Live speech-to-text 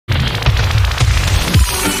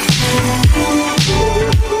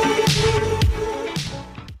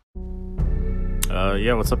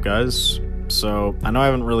Yeah, what's up, guys? So, I know I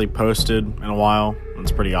haven't really posted in a while.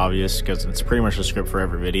 It's pretty obvious because it's pretty much a script for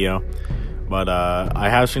every video. But, I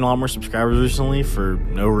have seen a lot more subscribers recently for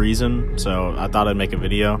no reason, so I thought I'd make a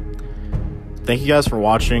video. Thank you guys for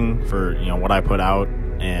watching, for, what I put out,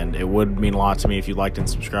 and it would mean a lot to me if you liked and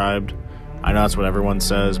subscribed. I know that's what everyone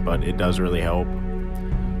says, but it does really help.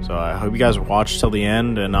 So, I hope you guys watch till the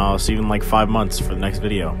end, and I'll see you in like 5 months for the next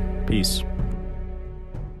video. Peace.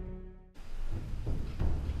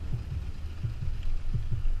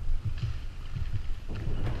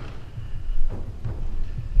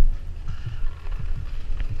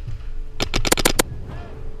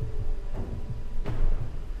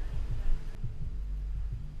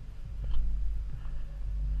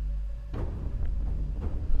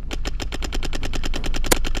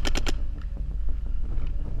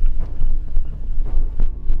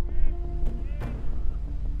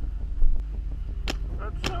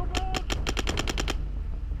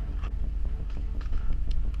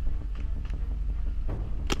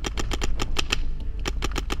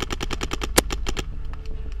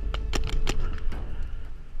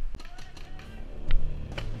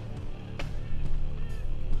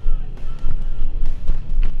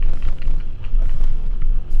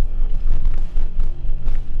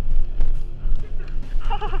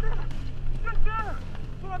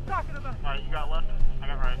 Alright, you got left? I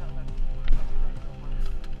got right.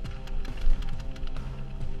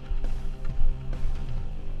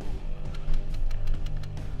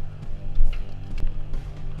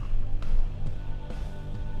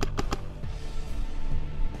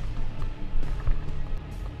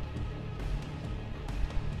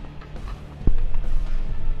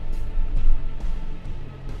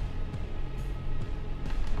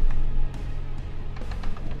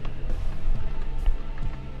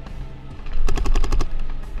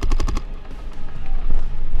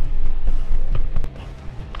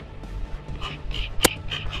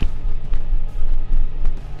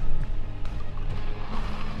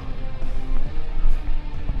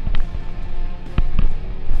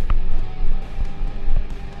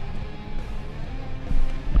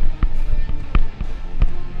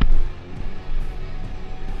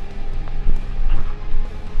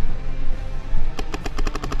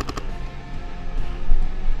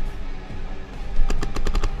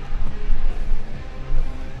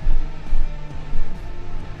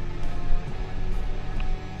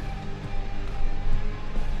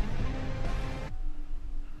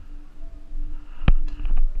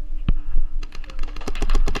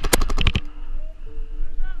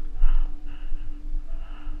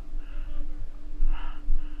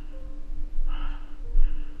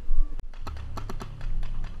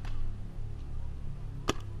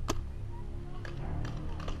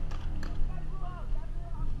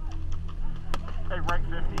 Hey, right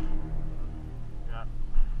 50. Yeah.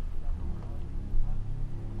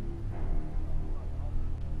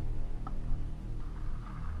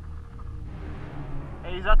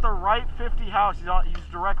 Hey, he's at the right 50 house. He's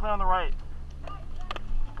directly on the right.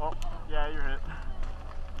 Oh, yeah, you're hit.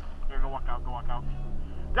 Here, go walk out, go walk out.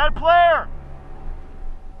 Dead player!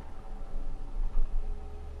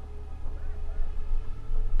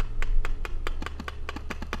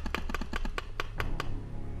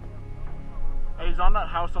 Hey, he's on that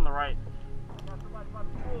house on the right.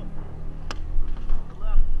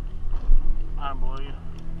 I don't believe you.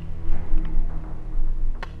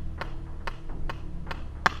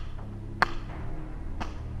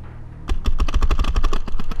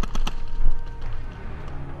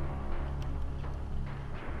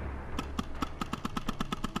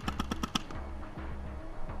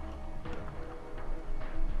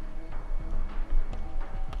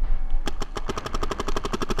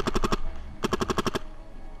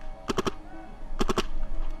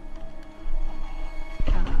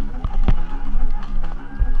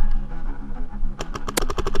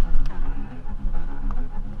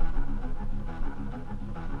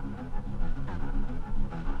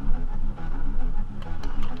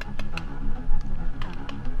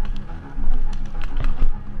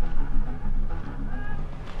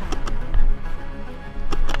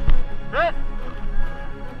 Hit!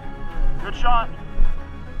 Good shot.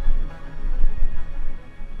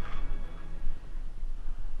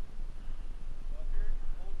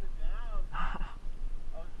 I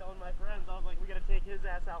was telling my friends, I was like, we gotta take his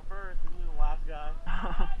ass out first, and he's the last guy.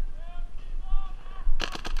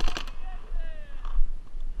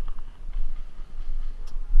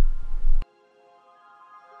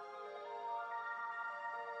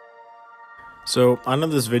 So, I know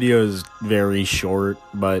this video is very short,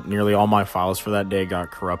 but nearly all my files for that day got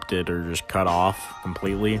corrupted or just cut off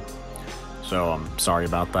completely. So, I'm sorry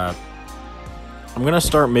about that. I'm gonna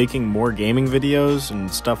start making more gaming videos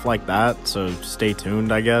and stuff like that, so stay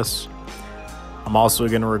tuned, I guess. I'm also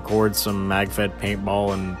gonna record some MagFed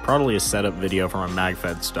paintball and probably a setup video for my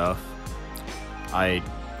MagFed stuff. I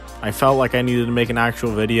felt like I needed to make an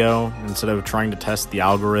actual video instead of trying to test the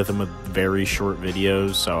algorithm with very short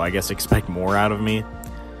videos, so I guess expect more out of me.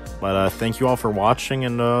 But thank you all for watching,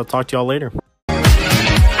 and talk to y'all later.